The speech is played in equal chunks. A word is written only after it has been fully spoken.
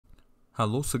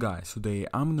Hello, so guys, today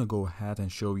I'm gonna go ahead and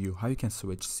show you how you can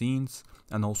switch scenes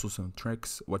and also some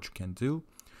tricks what you can do.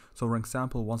 So for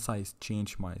example, once I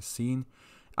change my scene,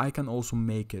 I can also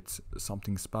make it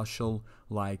something special,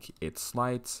 like it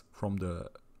slides from the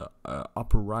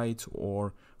upper right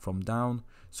or from down,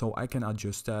 so I can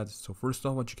adjust that. So first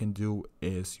off, what you can do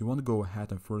is you want to go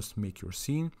ahead and first make your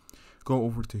scene, go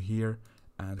over to here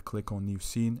and click on new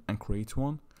scene and create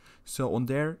one. So on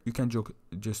there you can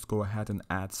just go ahead and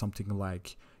add something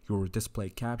like your display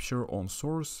capture on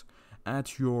source,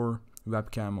 add your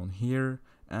webcam on here,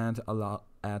 and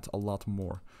add a lot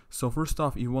more. So first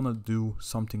off, you want to do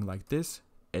something like this.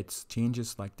 It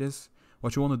changes like this.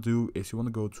 What you want to do is you want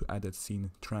to go to edit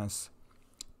scene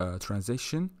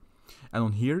transition, and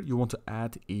on here you want to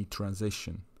add a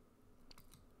transition.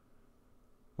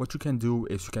 What you can do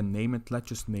is you can name it. Let's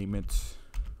just name it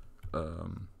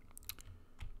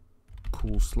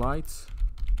cool slides,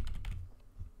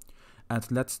 and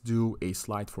let's do a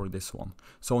slide for this one.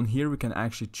 So on here we can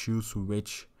actually choose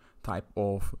which type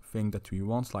of thing that we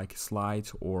want, like a slide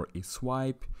or a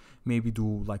swipe, maybe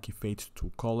do like a fade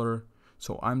to color.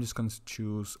 So I'm just gonna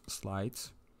choose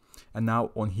slides, and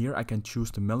now on here I can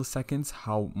choose the milliseconds,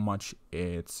 how much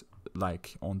it's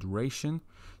like on duration.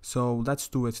 So let's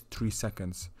do it 3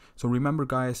 seconds. So remember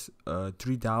guys,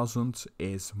 3000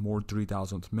 is more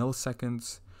 3000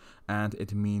 milliseconds, and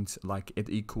it means like it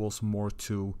equals more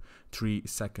to 3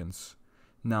 seconds.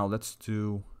 Now let's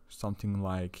do something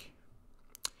like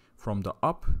from the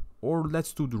up, or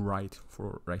let's do the right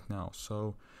for right now.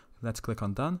 So let's click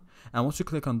on done, and once you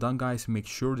click on done guys, make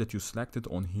sure that you select it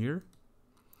on here.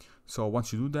 So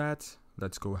once you do that,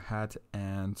 let's go ahead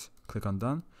and click on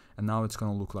done, and now it's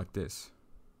gonna look like this.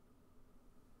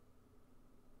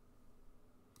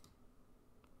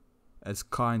 It's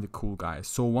kind of cool guys.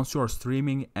 So once you are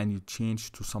streaming and you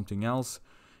change to something else,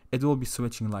 it will be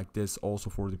switching like this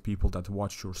also for the people that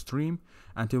watch your stream,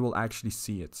 and they will actually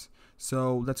see it.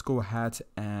 So let's go ahead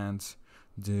and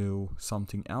do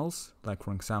something else, like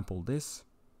for example this.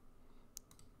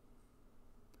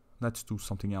 Let's do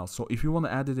something else. So if you want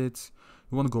to edit it,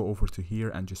 you want to go over to here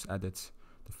and just edit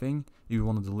the thing. If you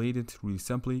want to delete it, really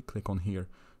simply click on here.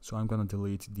 So I'm gonna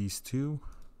delete these two.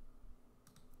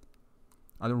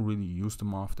 I don't really use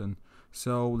them often.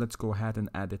 So let's go ahead and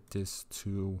edit this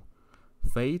to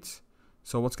fade.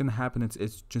 So what's gonna happen is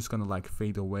it's just gonna like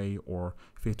fade away or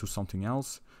fade to something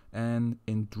else. And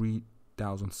in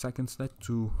 3000 seconds, let's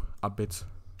do a bit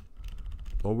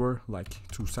lower, like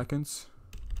 2 seconds.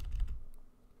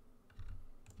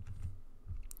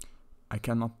 I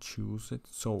cannot choose it.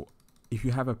 So if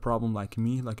you have a problem like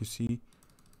me, like you see,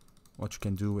 what you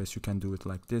can do is you can do it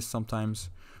like this sometimes,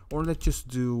 or let's just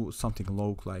do something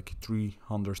low, like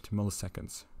 300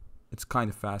 milliseconds. It's kind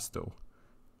of fast though.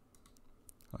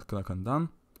 I'll click on done,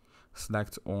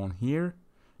 select on here,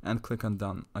 and click on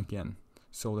done again.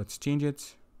 So let's change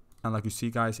it, and like you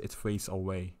see guys, it fades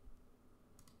away.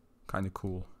 Kind of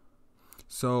cool.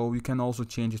 So you can also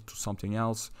change it to something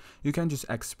else. You can just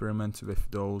experiment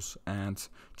with those and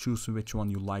choose which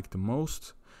one you like the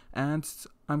most. And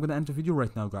I'm gonna end the video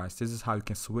right now guys. This is how you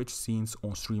can switch scenes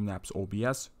on Streamlabs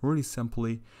OBS really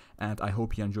simply, and I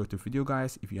hope you enjoyed the video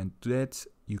guys. If you did,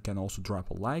 you can also drop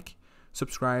a like,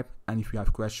 subscribe, and if you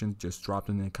have questions, just drop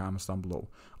them in the comments down below.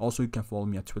 Also, you can follow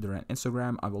me at Twitter and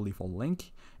Instagram. I will leave a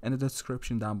link in the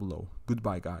description down below.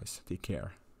 Goodbye guys, take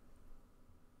care.